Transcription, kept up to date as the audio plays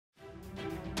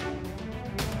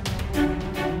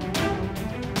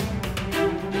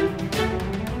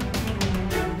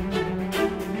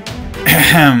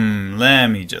Let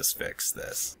me just fix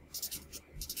this.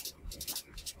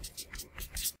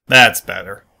 That's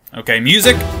better. Okay,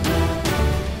 music.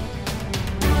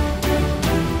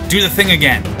 Do the thing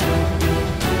again.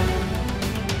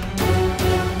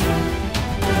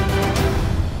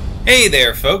 Hey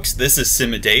there folks, this is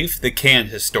Dave, the canned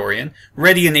historian,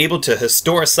 ready and able to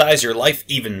historicize your life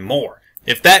even more.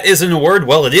 If that isn't a word,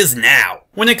 well it is now.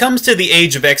 When it comes to the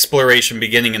age of exploration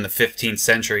beginning in the 15th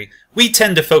century, we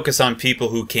tend to focus on people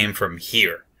who came from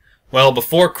here. Well,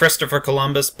 before Christopher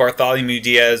Columbus, Bartholomew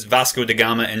Diaz, Vasco da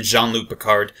Gama, and Jean-Luc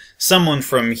Picard, someone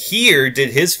from here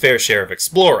did his fair share of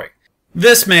exploring.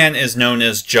 This man is known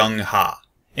as Zheng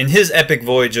He. In his epic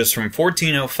voyages from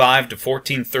 1405 to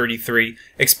 1433,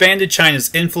 expanded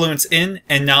China's influence in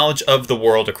and knowledge of the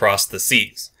world across the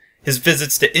seas. His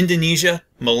visits to Indonesia,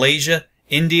 Malaysia,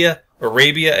 India,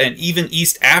 Arabia, and even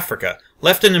East Africa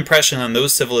left an impression on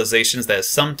those civilizations that is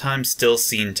sometimes still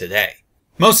seen today.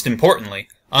 Most importantly,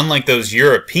 unlike those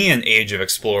European age of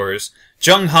explorers,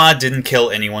 Zheng He didn't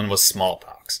kill anyone with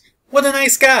smallpox. What a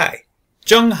nice guy!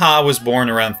 Zheng He was born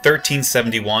around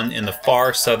 1371 in the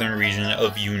far southern region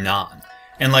of Yunnan,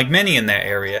 and like many in that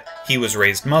area, he was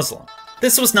raised Muslim.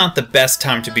 This was not the best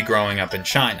time to be growing up in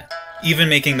China, even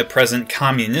making the present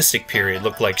communistic period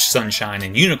look like sunshine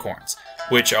and unicorns,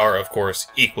 which are of course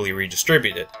equally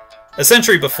redistributed. A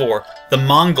century before, the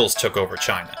Mongols took over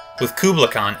China, with Kublai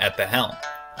Khan at the helm.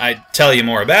 I'd tell you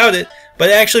more about it, but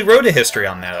I actually wrote a history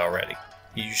on that already.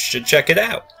 You should check it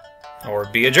out. Or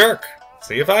be a jerk.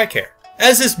 See if I care.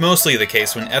 As is mostly the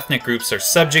case when ethnic groups are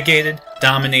subjugated,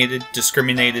 dominated,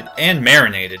 discriminated, and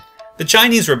marinated, the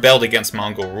Chinese rebelled against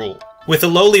Mongol rule, with a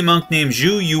lowly monk named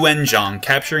Zhu Yuanzhang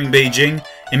capturing Beijing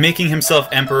and making himself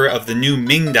emperor of the new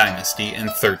Ming dynasty in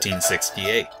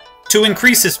 1368. To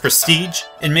increase his prestige,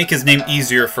 and make his name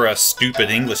easier for us stupid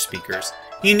English speakers,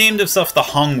 he named himself the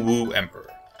Hongwu Emperor.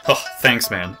 Oh, thanks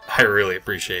man, I really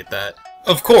appreciate that.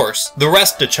 Of course, the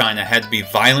rest of China had to be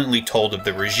violently told of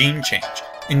the regime change,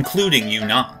 including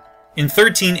Yunnan. In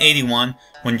 1381,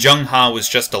 when Zheng He was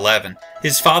just 11,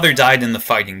 his father died in the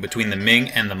fighting between the Ming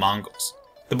and the Mongols.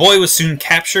 The boy was soon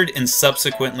captured and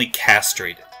subsequently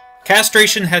castrated.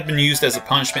 Castration had been used as a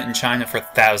punishment in China for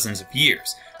thousands of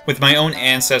years, with my own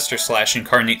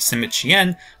ancestor/incarnate Sima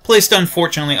Qian placed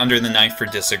unfortunately under the knife for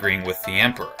disagreeing with the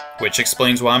emperor, which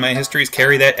explains why my histories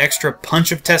carry that extra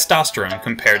punch of testosterone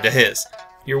compared to his.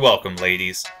 You're welcome,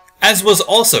 ladies. As was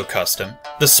also custom,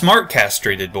 the smart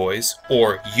castrated boys,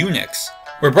 or eunuchs,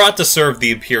 were brought to serve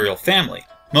the imperial family,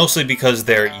 mostly because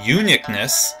their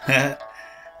eunuchness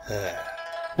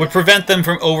would prevent them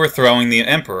from overthrowing the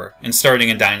emperor and starting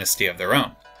a dynasty of their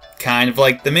own. Kind of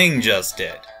like the Ming just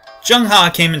did. Zheng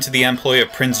He came into the employ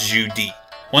of Prince Zhu Di,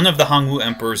 one of the Hongwu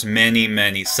Emperor's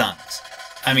many sons.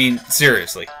 I mean,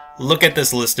 seriously, look at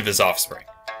this list of his offspring.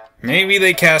 Maybe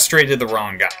they castrated the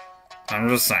wrong guy. I'm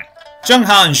just saying. Zheng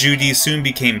He and Zhu Di soon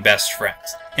became best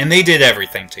friends, and they did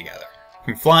everything together.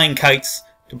 From flying kites,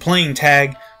 to playing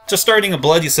tag, to starting a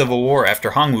bloody civil war after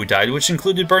Hongwu died, which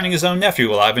included burning his own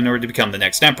nephew alive in order to become the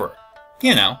next emperor.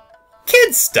 You know,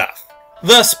 kid stuff.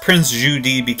 Thus, Prince Zhu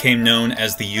Di became known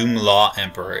as the Yongle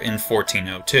Emperor in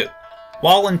 1402.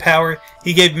 While in power,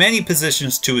 he gave many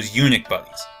positions to his eunuch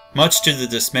buddies, much to the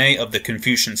dismay of the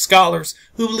Confucian scholars,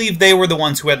 who believed they were the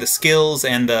ones who had the skills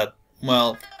and the,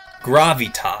 well,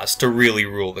 gravitas to really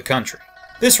rule the country.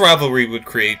 This rivalry would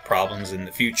create problems in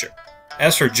the future.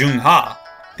 As for Zheng He,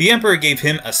 the emperor gave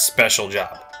him a special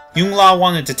job. Yongle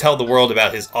wanted to tell the world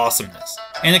about his awesomeness,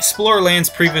 and explore lands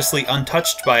previously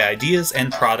untouched by ideas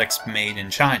and products made in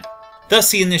China.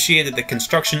 Thus he initiated the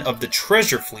construction of the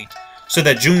treasure fleet so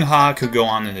that Zheng He could go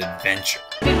on an adventure.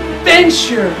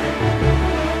 Adventure!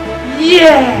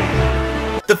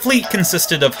 Yeah! The fleet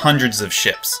consisted of hundreds of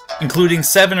ships, including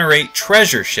 7 or 8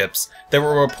 treasure ships that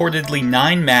were reportedly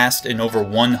 9-masted and over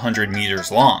 100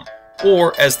 meters long,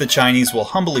 or, as the Chinese will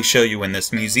humbly show you in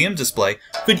this museum display,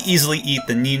 could easily eat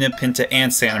the Nina, Pinta,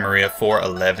 and Santa Maria for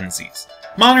 11sies.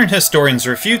 Modern historians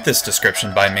refute this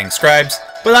description by Ming scribes,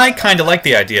 but I kinda like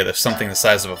the idea that something the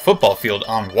size of a football field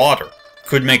on water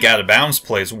could make out-of-bounds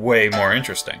plays way more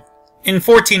interesting. In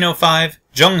 1405,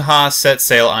 Zheng He set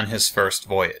sail on his first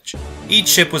voyage. Each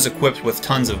ship was equipped with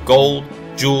tons of gold,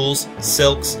 jewels,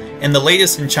 silks, and the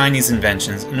latest in Chinese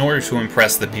inventions in order to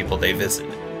impress the people they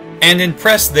visited. And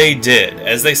impress they did,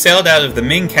 as they sailed out of the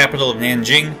Ming capital of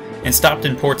Nanjing and stopped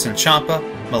in ports in Champa,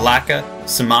 Malacca,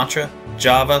 Sumatra,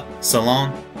 Java,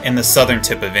 Ceylon, and the southern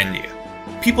tip of India.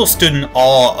 People stood in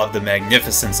awe of the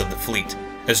magnificence of the fleet,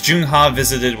 as Zheng He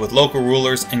visited with local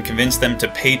rulers and convinced them to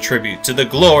pay tribute to the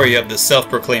glory of the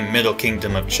self-proclaimed Middle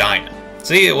Kingdom of China.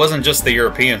 See, it wasn't just the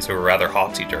Europeans who were rather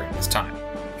haughty during this time.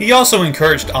 He also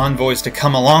encouraged envoys to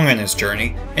come along on his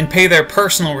journey and pay their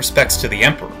personal respects to the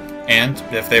emperor, and,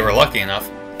 if they were lucky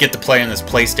enough, get to play on his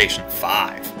PlayStation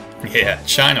 5. Yeah,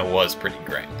 China was pretty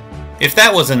grand. If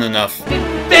that wasn't enough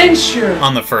adventure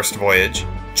on the first voyage,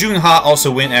 Zheng He also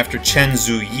went after Chen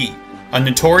Zuyi, a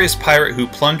notorious pirate who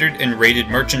plundered and raided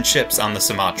merchant ships on the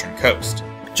Sumatran coast.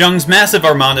 Zheng's massive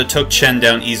armada took Chen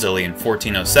down easily in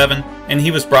 1407, and he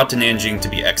was brought to Nanjing to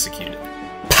be executed.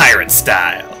 Pirate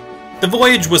style! The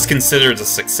voyage was considered a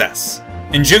success,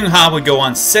 and Zheng He would go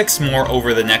on 6 more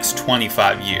over the next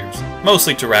 25 years,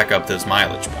 mostly to rack up those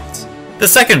mileage points. The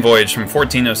second voyage from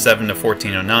 1407 to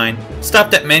 1409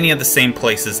 stopped at many of the same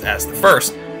places as the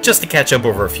first, just to catch up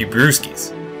over a few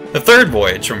brewskis. The third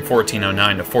voyage from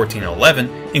 1409 to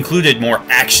 1411 included more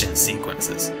action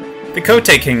sequences. The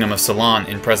Kotte Kingdom of Ceylon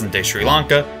in present-day Sri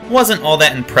Lanka wasn't all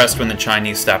that impressed when the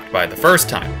Chinese stopped by the first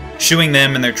time, shooing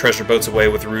them and their treasure boats away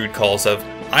with rude calls of,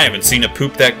 "I haven't seen a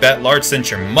poop deck that large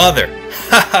since your mother."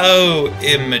 Ha-ho!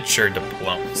 Immature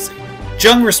diplomacy.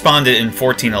 Zheng responded in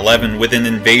 1411 with an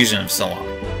invasion of Ceylon.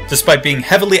 Despite being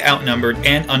heavily outnumbered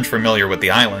and unfamiliar with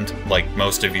the island, like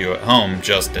most of you at home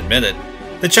just admitted,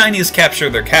 the Chinese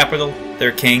captured their capital,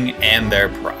 their king, and their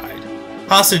pride.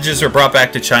 Hostages were brought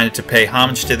back to China to pay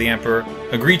homage to the emperor,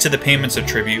 agree to the payments of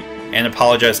tribute, and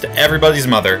apologize to everybody's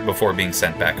mother before being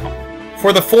sent back home.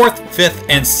 For the 4th, 5th,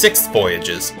 and 6th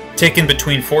voyages, taken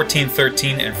between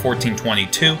 1413 and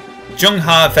 1422, Zheng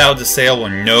He vowed to sail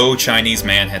where no Chinese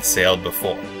man had sailed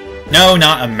before. No,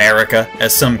 not America,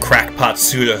 as some crackpot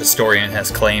pseudo-historian has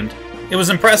claimed. It was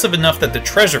impressive enough that the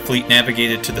treasure fleet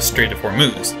navigated to the Strait of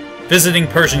Hormuz, visiting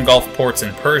Persian Gulf ports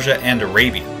in Persia and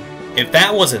Arabia. If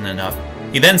that wasn't enough,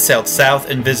 he then sailed south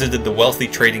and visited the wealthy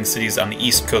trading cities on the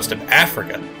east coast of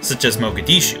Africa, such as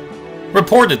Mogadishu.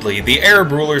 Reportedly, the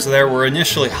Arab rulers there were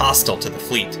initially hostile to the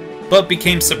fleet, but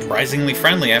became surprisingly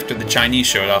friendly after the Chinese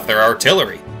showed off their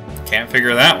artillery. Can't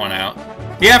figure that one out.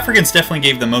 The Africans definitely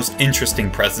gave the most interesting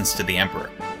presents to the emperor,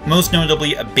 most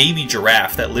notably a baby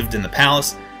giraffe that lived in the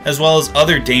palace, as well as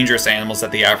other dangerous animals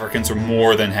that the Africans were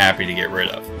more than happy to get rid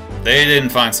of. They didn't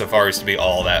find safaris to be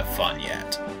all that fun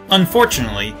yet.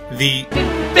 Unfortunately, the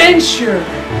adventure,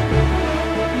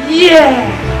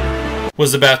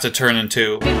 was about to turn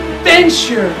into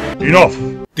adventure. Enough!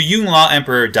 The Yongle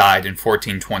Emperor died in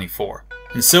 1424,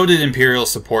 and so did imperial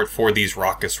support for these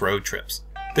raucous road trips.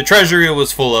 The treasury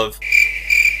was full of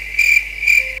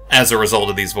as a result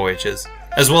of these voyages,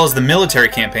 as well as the military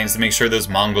campaigns to make sure those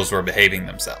Mongols were behaving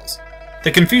themselves.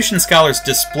 The Confucian scholars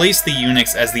displaced the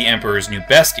eunuchs as the emperor's new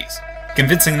besties,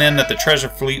 convincing them that the treasure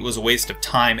fleet was a waste of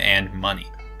time and money.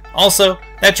 Also,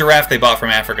 that giraffe they bought from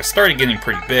Africa started getting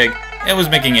pretty big and was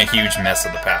making a huge mess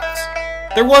of the palace.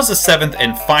 There was a 7th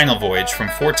and final voyage from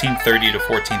 1430 to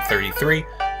 1433,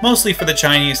 mostly for the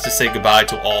Chinese to say goodbye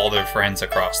to all their friends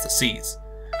across the seas.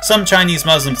 Some Chinese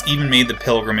Muslims even made the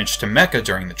pilgrimage to Mecca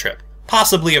during the trip,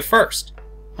 possibly a first.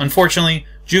 Unfortunately,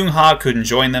 Zheng He couldn't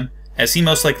join them, as he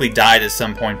most likely died at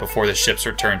some point before the ships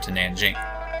returned to Nanjing.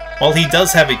 While he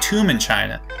does have a tomb in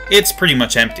China, it's pretty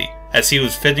much empty, as he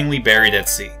was fittingly buried at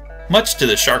sea, much to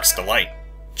the sharks' delight.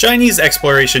 Chinese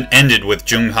exploration ended with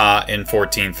Zheng He in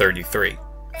 1433.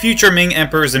 Future Ming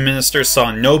emperors and ministers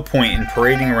saw no point in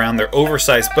parading around their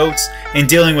oversized boats and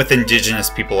dealing with indigenous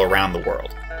people around the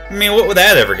world. I mean, what would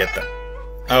that ever get them?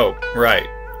 Oh, right,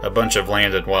 a bunch of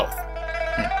landed wealth.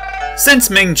 Since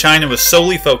Ming China was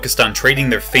solely focused on trading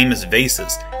their famous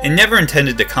vases and never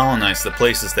intended to colonize the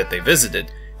places that they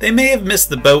visited, they may have missed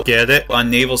the boat, get it, on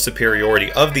naval superiority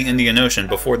of the Indian Ocean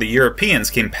before the Europeans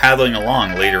came paddling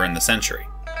along later in the century.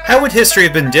 How would history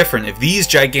have been different if these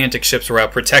gigantic ships were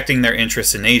out protecting their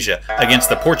interests in Asia against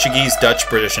the Portuguese, Dutch,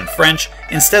 British, and French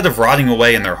instead of rotting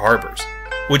away in their harbors?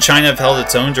 Would China have held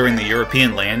its own during the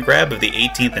European land grab of the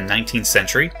 18th and 19th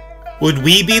century? Would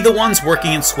we be the ones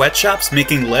working in sweatshops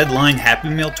making lead-lined Happy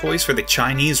Meal toys for the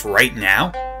Chinese right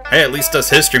now? Hey, at least us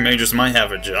history majors might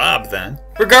have a job then.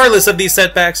 Regardless of these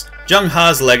setbacks, Zheng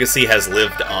He's legacy has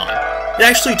lived on. It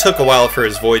actually took a while for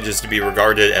his voyages to be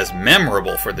regarded as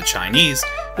memorable for the Chinese,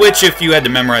 which if you had to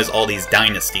memorize all these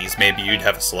dynasties, maybe you'd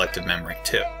have a selective memory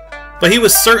too. But he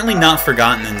was certainly not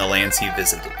forgotten in the lands he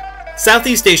visited.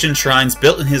 Southeast Asian shrines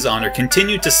built in his honor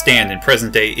continue to stand in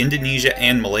present-day Indonesia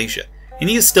and Malaysia, and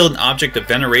he is still an object of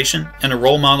veneration and a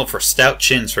role model for stout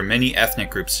chins for many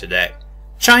ethnic groups today.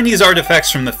 Chinese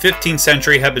artifacts from the 15th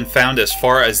century have been found as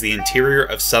far as the interior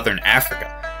of southern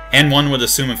Africa, and one would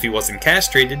assume if he wasn't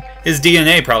castrated, his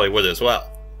DNA probably would as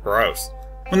well. Gross.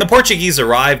 When the Portuguese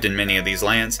arrived in many of these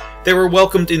lands, they were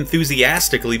welcomed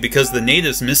enthusiastically because the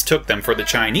natives mistook them for the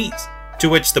Chinese, to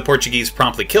which the Portuguese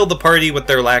promptly killed the party with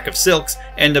their lack of silks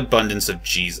and abundance of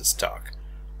Jesus talk.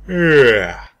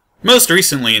 Most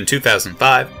recently in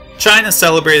 2005, China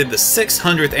celebrated the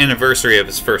 600th anniversary of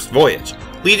its first voyage,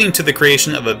 leading to the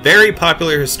creation of a very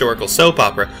popular historical soap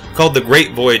opera called The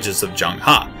Great Voyages of Zheng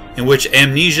He, in which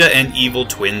amnesia and evil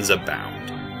twins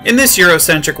abound. In this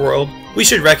Eurocentric world, we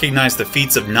should recognize the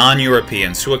feats of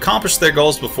non-Europeans who accomplished their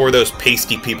goals before those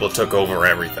pasty people took over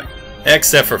everything.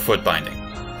 Except for foot binding.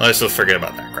 Let's just forget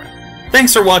about that crap.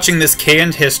 Thanks for watching this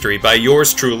canned history by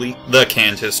yours truly, the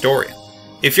Canned Historian.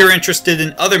 If you're interested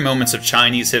in other moments of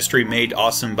Chinese history made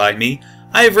awesome by me,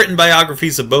 I have written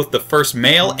biographies of both the first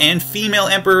male and female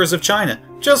emperors of China,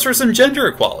 just for some gender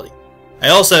equality. I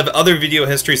also have other video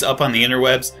histories up on the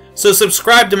interwebs, so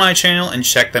subscribe to my channel and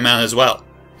check them out as well.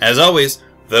 As always,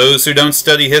 those who don't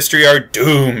study history are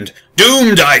doomed.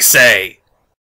 Doomed, I say!